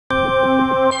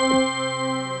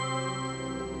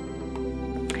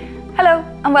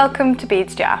and welcome to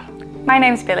Beads Jar. My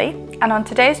name's Billy, and on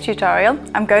today's tutorial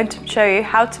I'm going to show you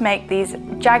how to make these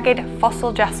Jagged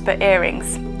Fossil Jasper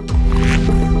earrings.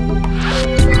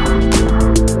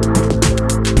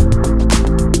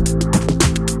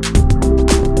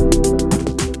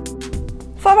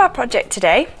 For our project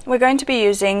today we're going to be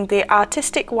using the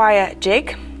artistic wire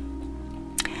jig.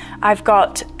 I've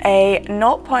got a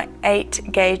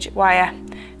 0.8 gauge wire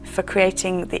for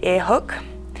creating the ear hook,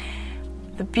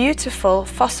 the beautiful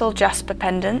fossil jasper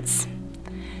pendants,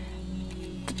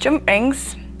 the jump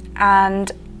rings,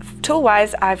 and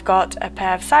tool-wise I've got a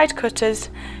pair of side cutters,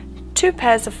 2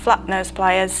 pairs of flat nose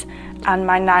pliers, and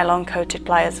my nylon coated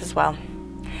pliers as well.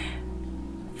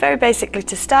 Very basically,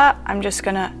 to start, I'm just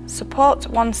going to support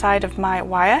one side of my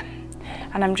wire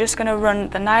and I'm just going to run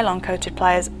the nylon coated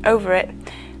pliers over it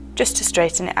just to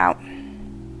straighten it out.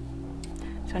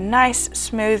 So nice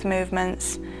smooth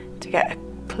movements to get a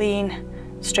clean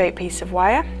straight piece of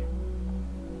wire.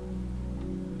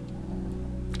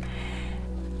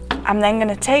 I'm then going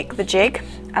to take the jig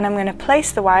and I'm going to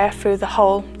place the wire through the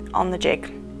hole on the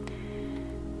jig,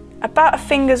 about a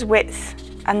finger's width,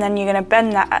 and then you're going to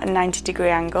bend that at a 90-degree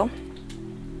angle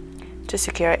to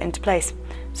secure it into place.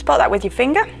 Support that with your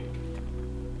finger,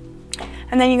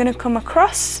 and then you're going to come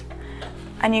across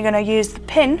and you're going to use the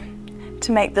pin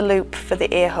to make the loop for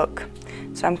the ear hook.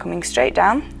 So I'm coming straight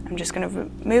down, I'm just going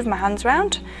to move my hands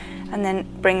around and then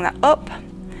bring that up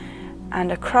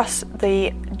and across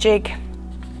the jig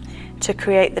to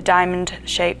create the diamond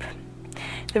shape.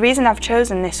 The reason I've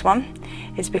chosen this one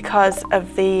is because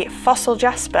of the fossil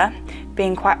jasper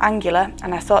being quite angular,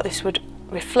 and I thought this would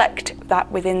reflect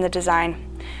that within the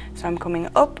design. So I'm coming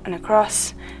up and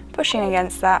across, pushing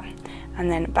against that,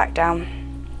 and then back down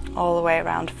all the way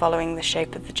around, following the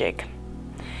shape of the jig.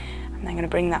 I'm then going to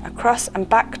bring that across and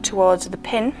back towards the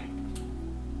pin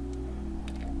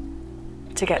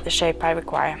to get the shape I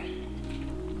require.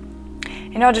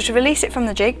 In order to release it from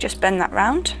the jig, just bend that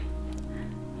round,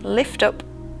 lift up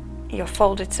your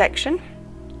folded section,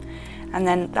 and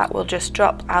then that will just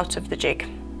drop out of the jig.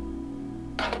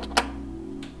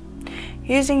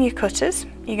 Using your cutters,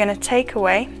 you're going to take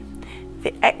away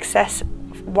the excess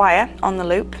wire on the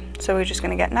loop. So we're just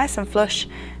going to get nice and flush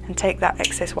and take that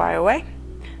excess wire away.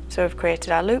 So we've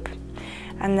created our loop,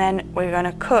 and then we're going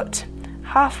to cut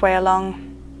halfway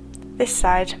along this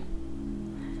side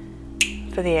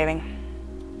for the earring.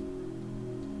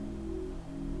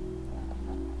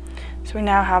 So we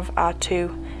now have our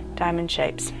 2 diamond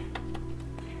shapes.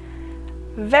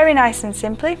 Very nice and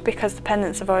simply, because the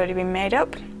pendants have already been made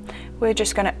up, we're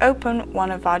just going to open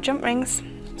one of our jump rings.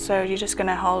 So you're just going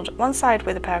to hold one side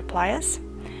with a pair of pliers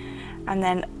and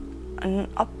then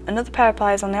another pair of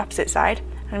pliers on the opposite side,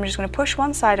 and I'm just going to push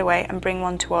one side away and bring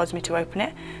one towards me to open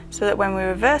it, so that when we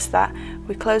reverse that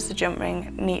we close the jump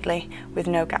ring neatly with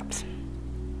no gaps.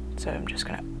 So I'm just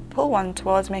going to pull one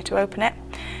towards me to open it.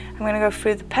 I'm going to go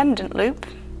through the pendant loop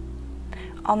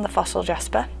on the fossil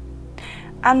jasper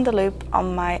and the loop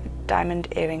on my diamond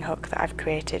earring hook that I've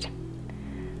created.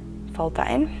 Fold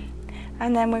that in,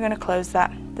 and then we're going to close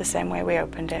that the same way we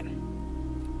opened it.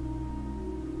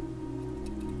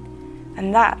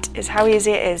 And that is how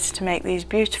easy it is to make these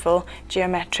beautiful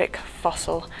geometric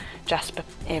fossil jasper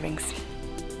earrings.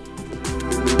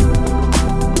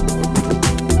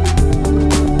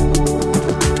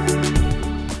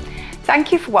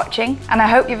 Thank you for watching, and I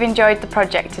hope you've enjoyed the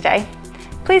project today.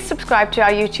 Please subscribe to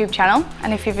our YouTube channel,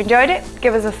 and if you've enjoyed it,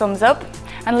 give us a thumbs up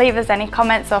and leave us any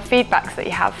comments or feedbacks that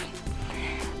you have.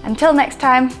 Until next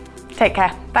time, take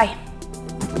care. Bye.